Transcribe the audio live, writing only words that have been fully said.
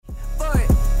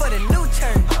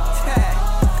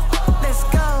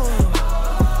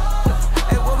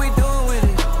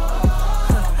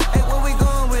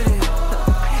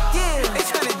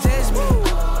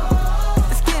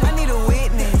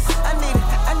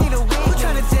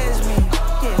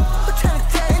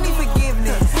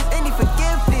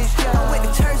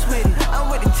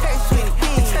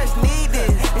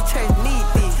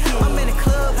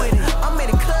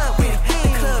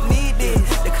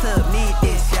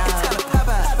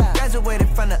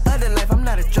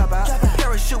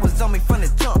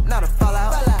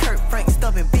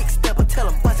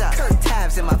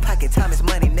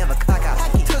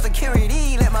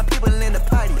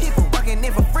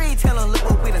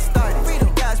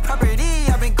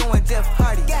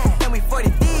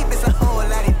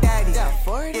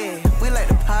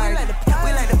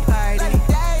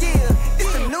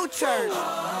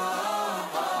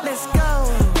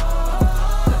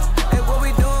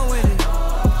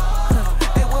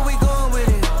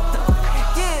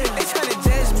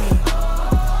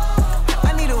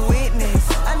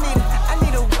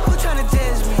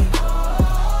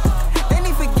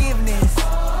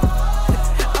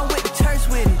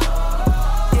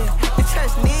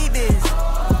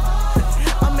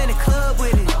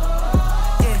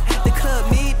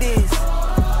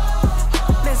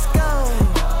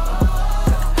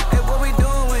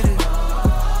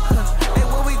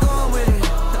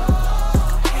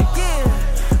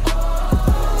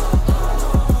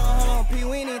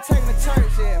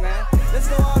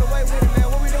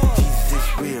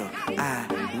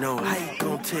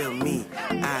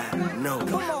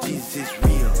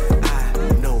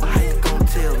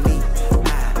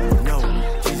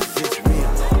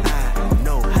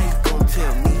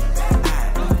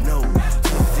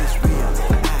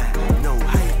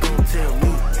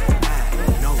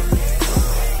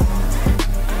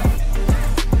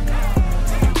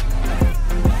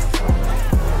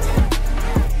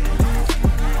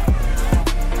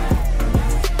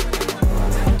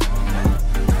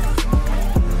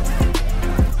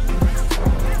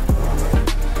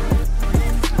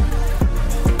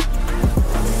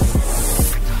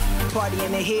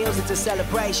in the hills, it's a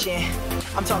celebration.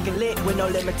 I'm talking lit with no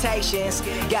limitations.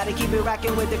 Gotta keep it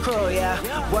rocking with the crew, yeah.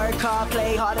 Work hard,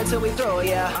 play hard until we through,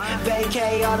 yeah.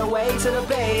 Vacay all the way to the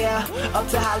Bay, yeah. Up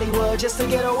to Hollywood just to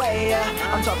get away,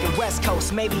 yeah. I'm talking West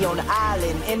Coast, maybe on the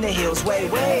island. In the hills, way,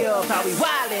 way up, how we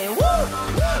wildin', woo!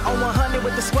 On 100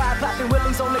 with the squad, popping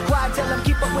willies on the quad. Tell them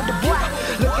keep up with the block.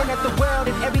 Looking at the world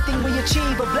and everything we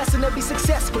achieve. A blessing to be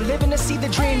successful, living to see the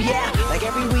dream, yeah. Like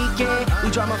every weekend, we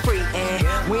drama free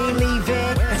and we ain't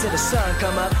leaving until the sun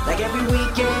come up. Like every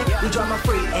weekend, we drama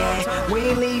free and we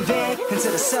ain't leaving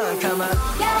until the sun come up.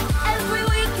 Yeah, every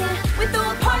weekend, we throw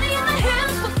a party in the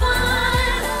hills for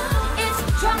fun. It's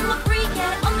drama free,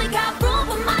 yeah, only got room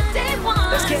for my day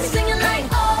one. Let's get it. Singing like,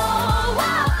 oh,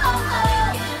 wow, oh,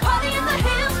 oh. Party in the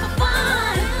hills for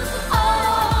fun.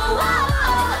 Oh, wow,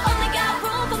 oh, only got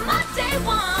room for my day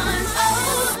ones.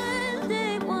 Oh,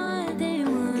 day one, day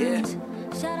one. Yeah.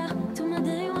 Shout out to my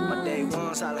day one. My day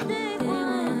ones, holla. Day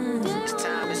one. It's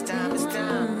time, it's time, it's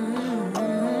time.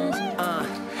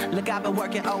 Look, I've been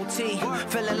working OT,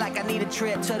 feeling like I need a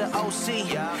trip to the OC.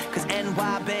 Cause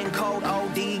NY been cold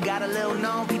OD, got a little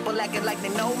known, people acting like they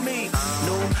know me.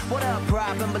 No, what up,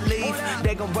 pride and belief?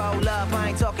 They gon' roll up, I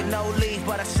ain't talking no leaf,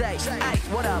 but I say, hey,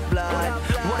 what up, blood?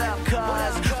 What up,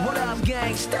 cuz? What up,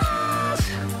 gangsters?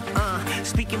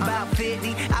 Speaking about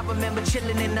 50, I remember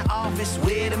chillin' in the office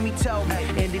with him, he told me,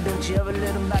 Andy, don't you ever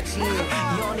let him box you in.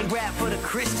 You only rap for the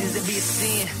Christians, it be a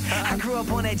sin. I grew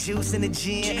up on that juice in the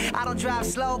gym. I don't drive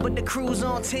slow, but the cruise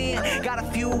on 10. Got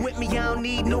a few with me, I don't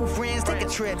need no friends. Take a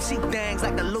trip, see things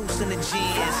like the loose in the gym.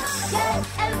 Yeah,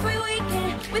 every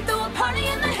weekend, we throw a party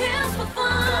in the hills for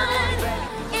fun.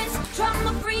 It's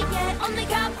drama free, yeah, only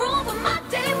got room for my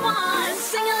day one.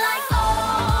 Singing like,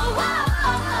 oh, wow,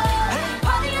 oh, oh.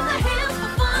 Party in the hills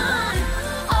for fun.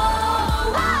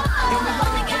 Oh, wow, oh,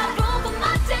 only got room for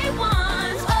my day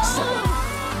ones. Oh,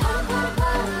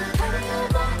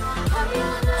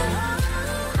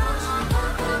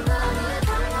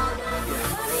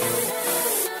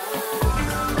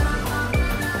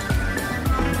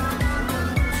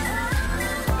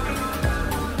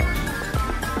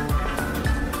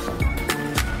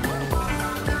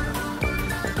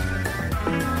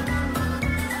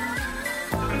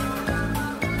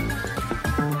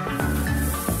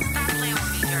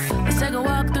 Let's take a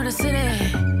walk through the city.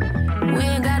 We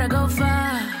ain't gotta go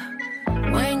far.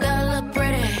 We ain't gotta look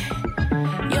pretty.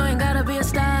 You ain't gotta be a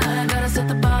star. I gotta set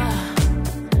the bar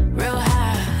real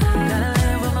high. Gotta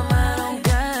live with my mind on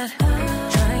God.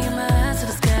 Tryna get my eyes to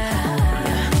the sky.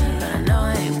 Yeah, but I know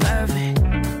I ain't perfect.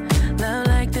 Love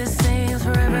like this seems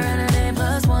forever and a day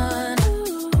plus one.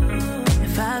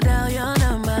 If I dial your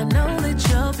number, I know that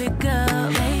you'll pick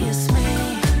up. Hey, it's me.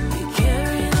 You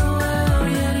carry the world,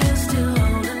 yet you're still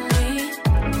holding me.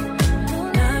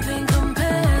 Nothing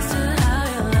compares to how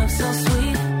your love's so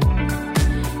sweet.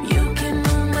 You can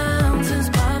move mountains,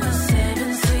 part the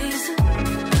seven seas,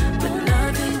 but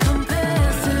nothing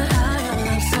compares to how your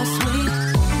love's so sweet.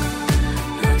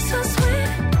 Love's so sweet.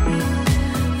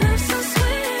 Love's so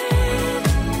sweet.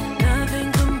 Nothing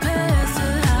compares to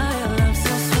how your love's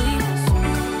so sweet.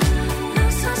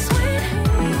 Love's so sweet.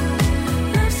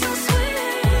 Love's so sweet.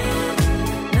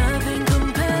 Nothing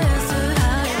compares to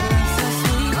how your love's so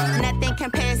sweet. Nothing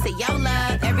compares to your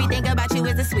love. Everything about you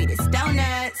is the sweetest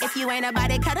donuts. If you ain't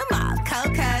about it, cut them off.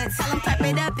 Cold cuts. Tell them clap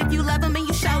it up if you love them and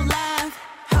you show love.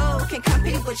 Who can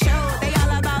compete with you? They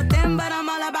all about them, but I'm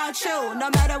all about you. No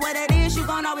matter what it is, you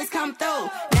gon' always come through.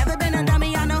 Never been a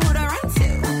dummy, I know who to run to.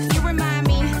 You remind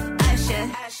me, Usher.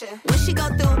 When she go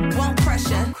through, won't crush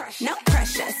her. No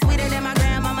pressure. Sweeter than my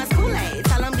grandmama's Kool-Aid.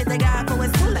 Tell them get the guy for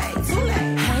it's too late. Too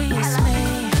late. Hey, it's me.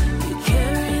 You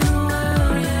carry the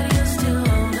world, yet you're still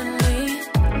holding me.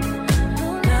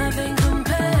 Nothing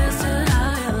compares to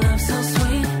how your love's so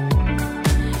sweet.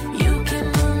 You can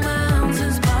move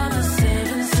mountains, part the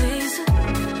seven seas,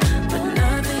 but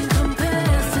nothing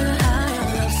compares to how your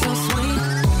love's so sweet.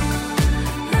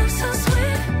 Love's so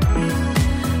sweet.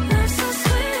 Love's so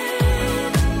sweet.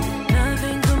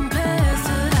 Nothing compares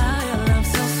to how your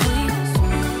love's so sweet.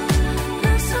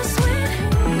 Love's so sweet.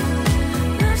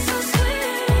 Love's so sweet.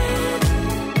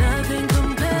 Nothing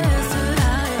compares to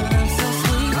how your love's so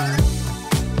sweet.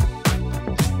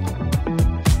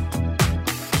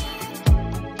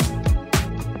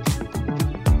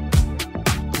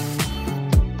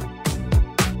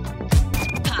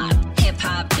 Pop, hip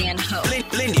hop, and hope.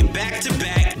 Blending back to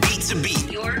back, beat to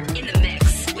beat. You're in the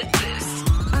mix with Boost.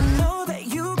 I know that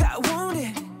you got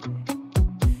wounded.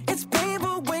 It's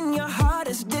painful when your heart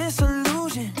is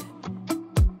disillusioned.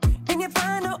 And you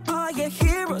find out all your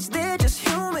heroes, they're just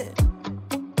human.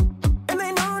 And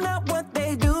they know not what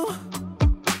they do.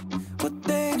 What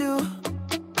they do.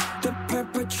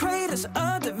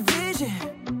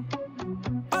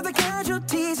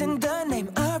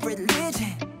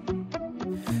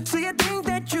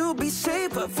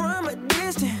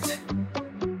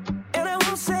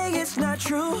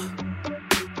 true.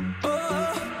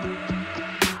 Oh,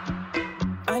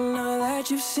 I know that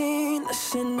you've seen the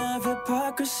sin of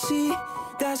hypocrisy.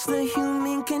 That's the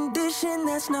human condition,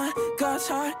 that's not God's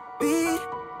heartbeat.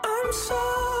 I'm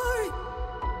sorry.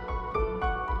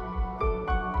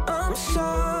 I'm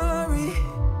sorry.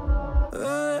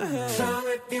 So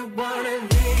if you wanna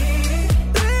leave,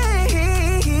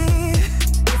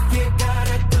 if you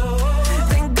gotta go,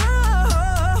 then go.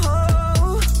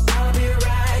 I'll be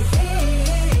right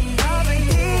here. I'll be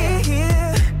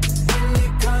here when you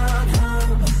come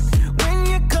home. When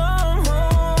you come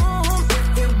home, if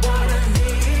you wanna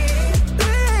leave,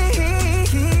 if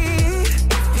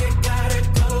you gotta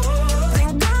go,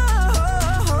 then go.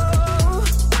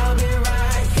 I'll be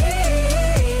right here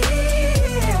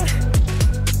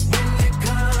when you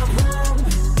come home.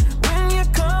 When you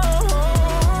come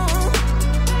home,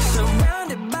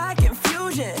 surrounded by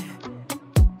confusion.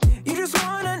 You just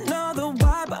wanna know the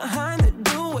why behind the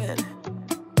doing,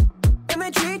 and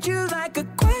they treat you like a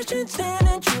question's an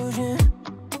intrusion.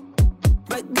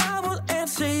 But God will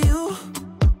answer you.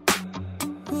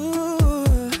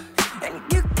 Ooh. And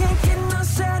you can't get no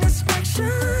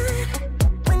satisfaction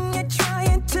when you're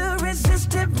trying to resist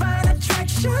divine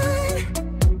attraction.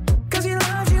 'Cause he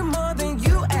loves you more than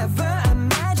you ever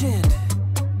imagined.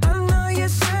 I know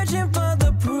you're searching for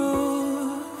the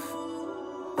proof.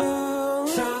 Oh,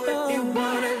 so if you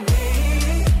wanna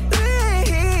leave,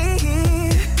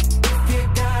 if you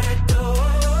gotta go,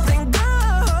 then go.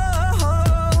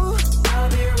 I'll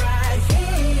be right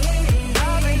here.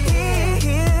 I'll be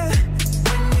here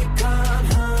when you come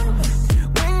home.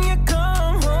 When you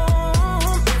come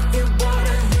home, if you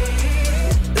wanna leave,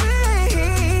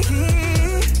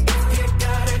 if you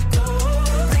gotta go,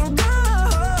 then go.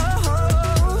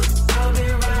 I'll be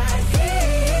right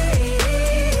here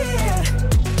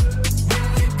when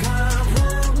you come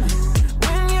home.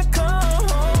 When you come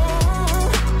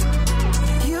home,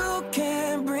 you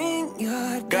can bring your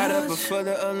Got up doubts. before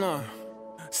the alarm.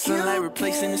 Sunlight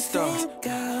replacing the stars.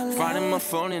 Finding my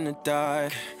phone in the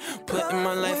dark. Putting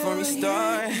my life on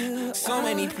restart. So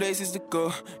many places to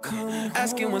go.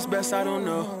 Asking what's best, I don't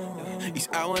know. Each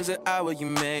hour's an hour you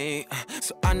made.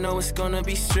 So I know it's gonna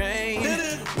be straight.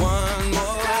 One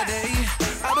more day.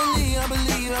 I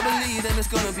believe that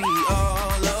it's gonna be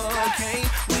all okay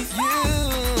with you.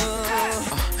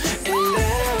 And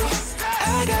now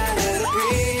I gotta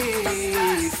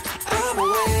breathe. I'm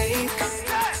awake.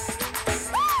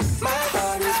 My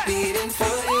heart is beating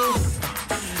for you.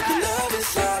 Your love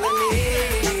is all I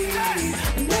need.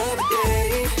 Another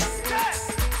day,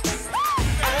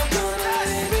 I'm gonna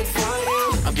live it for you.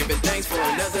 I'm giving thanks for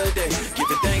another day.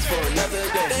 Giving thanks for another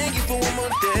day. Thank you for one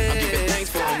more day. I'm giving thanks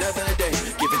for another day.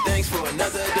 Giving thanks for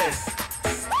another day.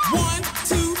 1,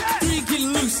 2, 3, get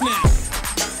loose now.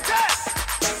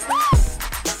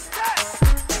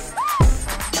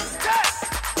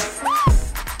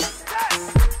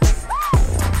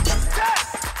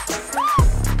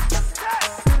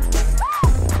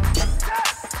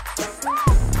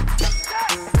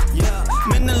 Yeah,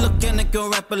 man, I look and I go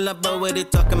rap a lot, but what he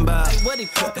talking about? What he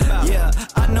talking about? Yeah,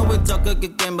 I know we talk a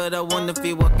good game, but I wonder if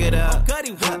he walk it out. Could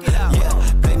he walk it out? Yeah,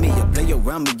 play me, you play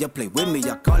around me, you play with me,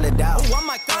 I call it out. Oh, I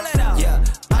might call it out. Yeah,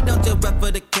 I don't just rap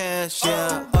for the cash,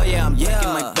 yeah. Oh yeah, I'm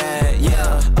breaking my bag,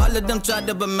 yeah. All of them try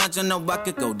to imagine how I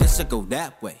could go this or go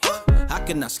that way. How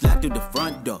can I slide through the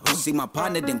front door? See my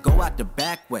partner, then go out the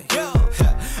back way.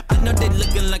 I know they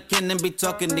looking like Ken and be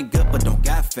talking they good, but don't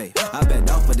got faith. I bet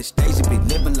off of the stage, he be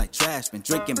living like trash, been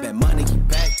drinking bad money, he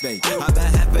pack babe. I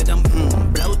bet half of them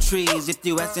blow trees. If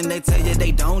you asking, they tell you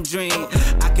they don't dream.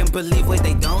 I can believe what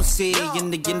they don't see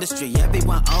in the industry.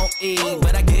 Everyone on E,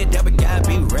 but I get that we gotta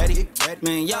be ready.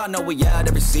 Man, y'all know we out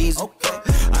every season.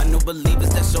 I know believers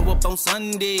that show up on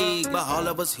Sunday, but all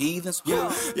of us heathens.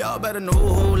 Y'all better know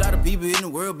a whole lot of people in the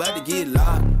world about to get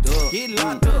locked up.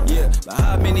 Yeah, but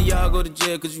how many of y'all go to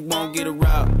jail cause you won't get a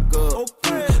rock up?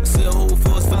 See a whole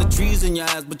forest full of trees in your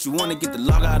eyes, but you wanna get the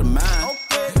lock out of mine.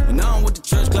 And I don't want the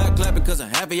church clapping cause I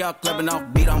have y'all clapping off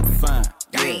beat, I'm fine.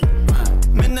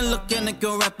 Man, I look and I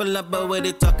go rap a lot, but what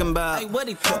they talking about? Hey, what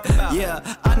he talking about? Yeah,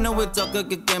 I know we talk a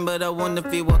good game, but I wonder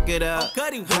if he walk it out.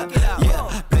 Could he walk it out?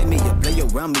 Yeah, play me, you play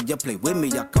around me, you play with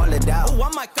me, I call it out. Oh, I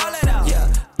might call it out.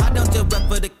 Yeah, I don't just rap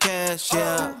for the cash,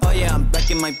 yeah. Oh yeah, I'm back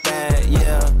in my bag,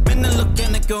 yeah. Man, I look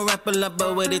and I go rap a lot,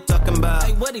 but what they talking about?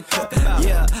 Hey, what he talking about?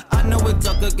 Yeah, I know we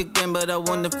talk a good game, but I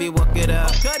wonder if he walk it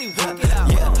out. Could he walk it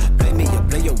out? Yeah, play me, you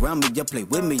play around me, you play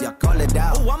with me, I call it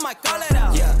out. Oh, I might call it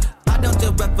out. Yeah, I don't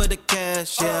just rap for the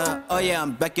cash, yeah. Oh yeah,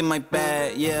 I'm back in my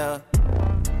bag, yeah.